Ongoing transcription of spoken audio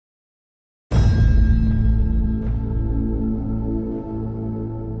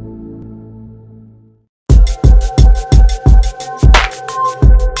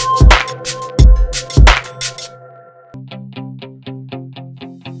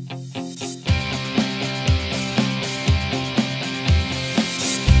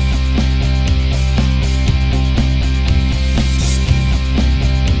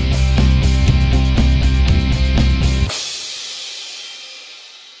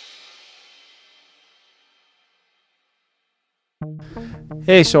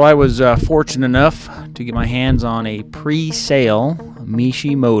Hey, so I was fortunate enough to get my hands on a pre-sale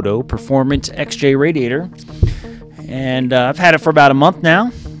Mishimoto Performance XJ Radiator, and I've had it for about a month now.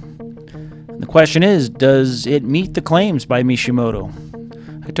 And the question is, does it meet the claims by Mishimoto?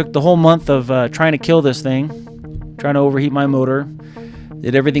 I took the whole month of trying to kill this thing, trying to overheat my motor,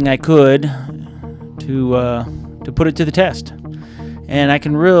 did everything I could to put it to the test, and I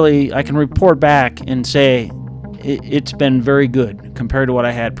can report back and say it's been very good compared to what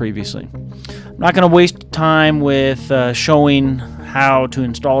I had previously. I'm not going to waste time with showing how to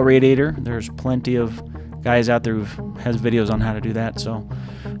install a radiator. There's plenty of guys out there who has videos on how to do that. So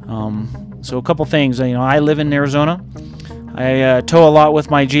a couple things. You know, I live in Arizona. I tow a lot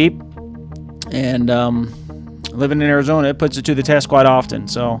with my Jeep, and living in Arizona, it puts it to the test quite often.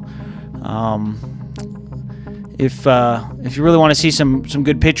 So if you really want to see some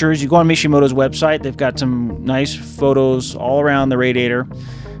good pictures, you go on Mishimoto's website. They've got some nice photos all around the radiator,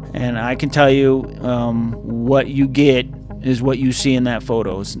 and I can tell you what you get is what you see in that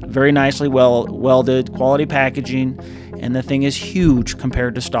photo. It's very nicely welded, quality packaging, and the thing is huge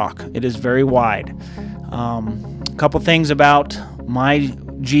compared to stock. It is very wide. A couple things about my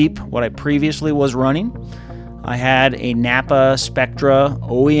Jeep, what I previously was running. I had a Napa Spectra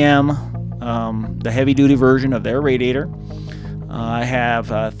OEM, the heavy-duty version of their radiator. I have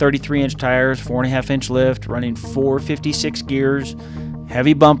 33-inch tires, 4.5-inch lift, running 456 gears,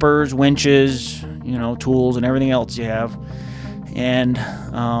 heavy bumpers, winches, you know, tools, and everything else you have. And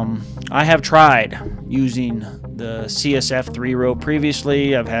I have tried using the CSF 3-row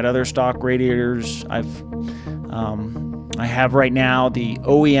previously. I've had other stock radiators. I have right now the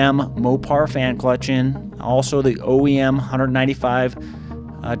OEM Mopar Fan Clutch in, also the OEM 195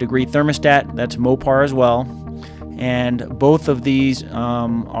 degree thermostat. That's Mopar as well, and both of these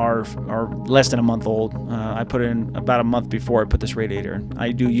are less than a month old. I put it in about a month before I put this radiator in.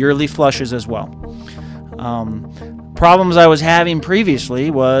 I do yearly flushes as well. Problems I was having previously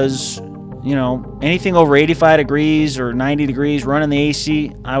was, you know, anything over 85 degrees or 90 degrees running the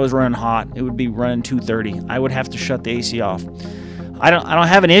AC, I was running hot. It would be running 230. I would have to shut the AC off. I don't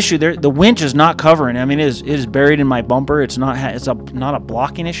have an issue there. The winch is not covering. I mean, it is buried in my bumper. It's not a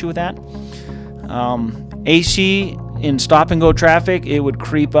blocking issue with that. AC in stop and go traffic, it would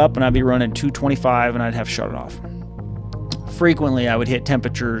creep up and I'd be running 225 and I'd have to shut it off. Frequently, I would hit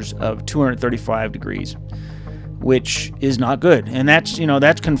temperatures of 235 degrees, which is not good. And that's, you know,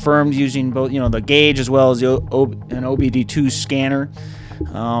 that's confirmed using both, you know, the gauge as well as the an OBDII scanner.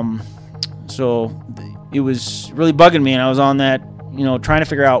 So it was really bugging me, and I was on that, you know, trying to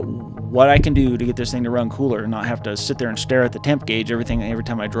figure out what I can do to get this thing to run cooler and not have to sit there and stare at the temp gauge every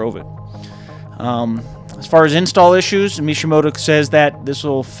time I drove it. As far as install issues, Mishimoto says that this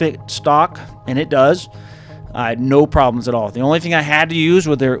will fit stock, and it does. I had no problems at all. The only thing I had to use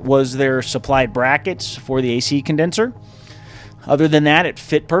was their supplied brackets for the AC condenser. Other than that, it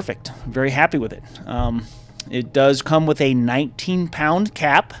fit perfect. I'm very happy with it. It does come with a 19-pound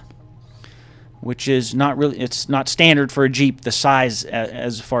cap, which is not really, it's not standard for a Jeep the size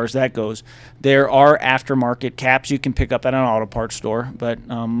as far as that goes. There are aftermarket caps you can pick up at an auto parts store, but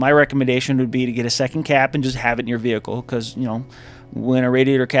my recommendation would be to get a second cap and just have it in your vehicle, because, you know, when a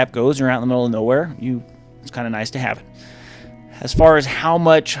radiator cap goes and you're out in the middle of nowhere, it's kind of nice to have it. As far as how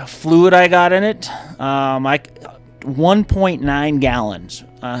much fluid I got in it, 1.9 gallons.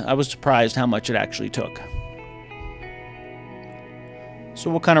 I was surprised how much it actually took. So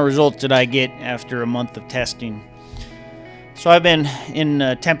what kind of results did I get after a month of testing? So I've been in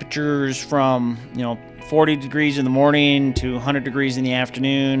temperatures from, you know, 40 degrees in the morning to 100 degrees in the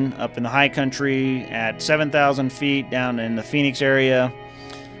afternoon, up in the high country at 7,000 feet down in the Phoenix area,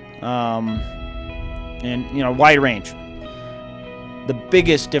 and, you know, wide range. The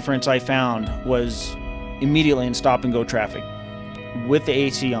biggest difference I found was immediately in stop and go traffic with the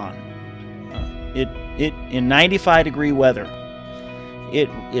AC on. In 95 degree weather, it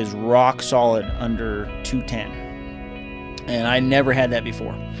is rock solid under 210, and I never had that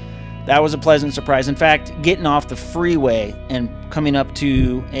before. That was a pleasant surprise. In fact, getting off the freeway and coming up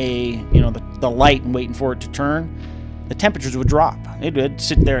to the light and waiting for it to turn, the temperatures would drop. It would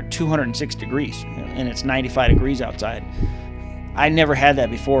sit there at 206 degrees, and it's 95 degrees outside. I never had that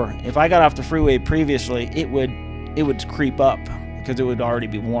before. If I got off the freeway previously, it would creep up because it would already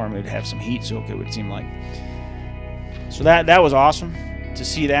be warm. It would have some heat soak, it would seem like. So that was awesome to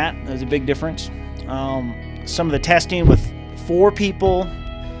see that. That was a big difference. Some of the testing with 4 people,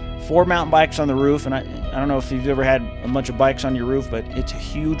 4 mountain bikes on the roof, and I don't know if you've ever had a bunch of bikes on your roof, but it's a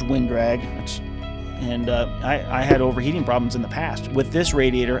huge wind drag. I had overheating problems in the past. With this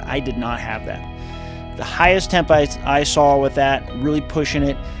radiator, I did not have that. The highest temp I saw with that, really pushing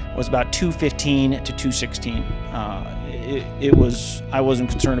it, was about 215 to 216. I wasn't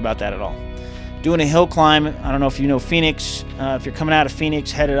concerned about that at all. Doing a hill climb, I don't know if you know Phoenix. If you're coming out of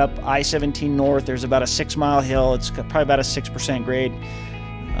Phoenix, headed up I-17 north, there's about a 6-mile hill. It's probably about a 6% grade.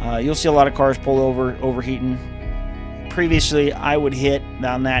 You'll see a lot of cars pull over, overheating. Previously, I would hit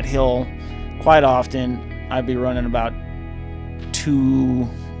down that hill quite often. I'd be running about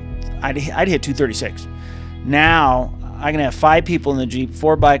I'd hit 236. Now I can have 5 people in the Jeep,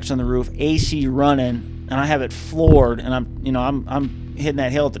 4 bikes on the roof, AC running, and I have it floored, and I'm hitting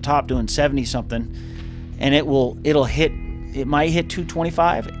that hill at the top doing 70 something, and it might hit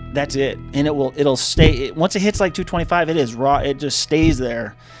 225. That's it, and it'll stay. Once it hits like 225, it is raw. It just stays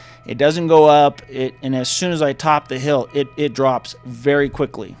there. It doesn't go up. And as soon as I top the hill, it drops very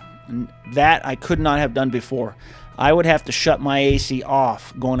quickly. And that I could not have done before. I would have to shut my AC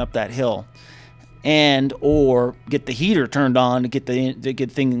off going up that hill, or get the heater turned on to get the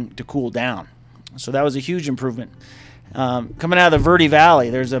thing to cool down. So that was a huge improvement. Coming out of the Verde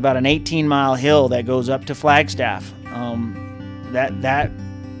Valley, there's about an 18-mile hill that goes up to Flagstaff. That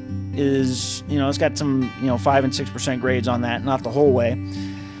is, it's got some 5 and 6% grades on that, not the whole way.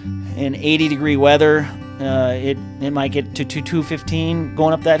 In 80-degree weather, it might get to 215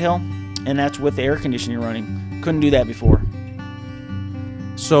 going up that hill, and that's with the air conditioning running. Couldn't do that before.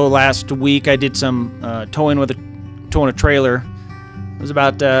 So last week I did some towing a trailer. It was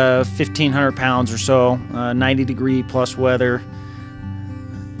about 1,500 pounds or so, 90-degree plus weather,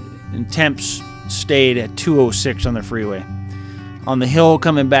 and temps stayed at 206 on the freeway. On the hill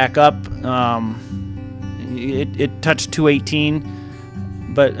coming back up, it touched 218.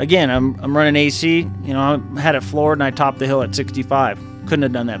 But again, I'm running AC. I had it floored, and I topped the hill at 65. Couldn't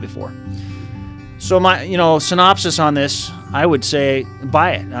have done that before. So my synopsis on this, I would say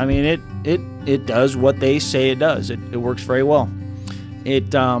buy it. I mean, it does what they say it does. It works very well.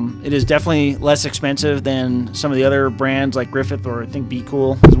 It is definitely less expensive than some of the other brands like Griffith, or I think Be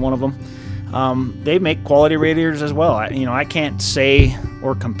Cool is one of them. They make quality radiators as well. I can't say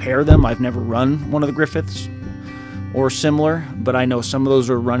or compare them. I've never run one of the Griffiths or similar, but I know some of those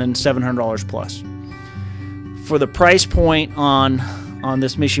are running $700 plus. For the price point on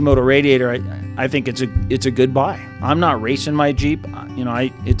this Mishimoto radiator, I think it's a good buy. I'm not racing my Jeep.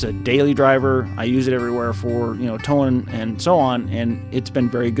 It's a daily driver. I use it everywhere for towing and so on, and it's been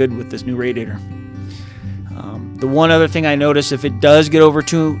very good with this new radiator. The one other thing I noticed, if it does get over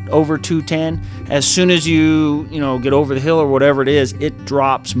 210, as soon as you get over the hill or whatever it is, it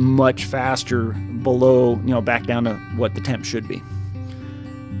drops much faster below, back down to what the temp should be.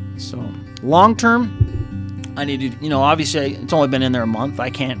 So long term, I need to, obviously it's only been in there a month.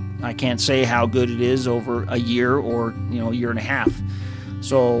 I can't say how good it is over a year or a year and a half.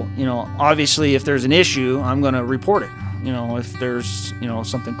 So obviously if there's an issue, I'm going to report it. If there's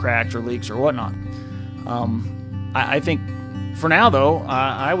something cracks or leaks or whatnot. I think for now though,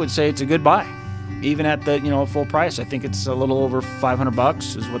 I would say it's a good buy, even at the full price. I think it's a little over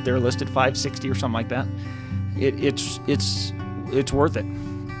 $500 is what they're listed, $560 or something like that. It's worth it.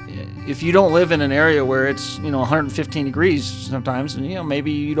 If you don't live in an area where it's 115 degrees sometimes,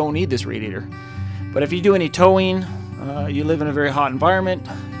 maybe you don't need this radiator. But if you do any towing, you live in a very hot environment,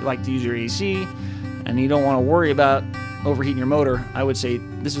 you like to use your AC, and you don't want to worry about overheating your motor, I would say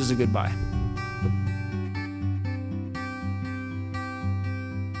this is a good buy.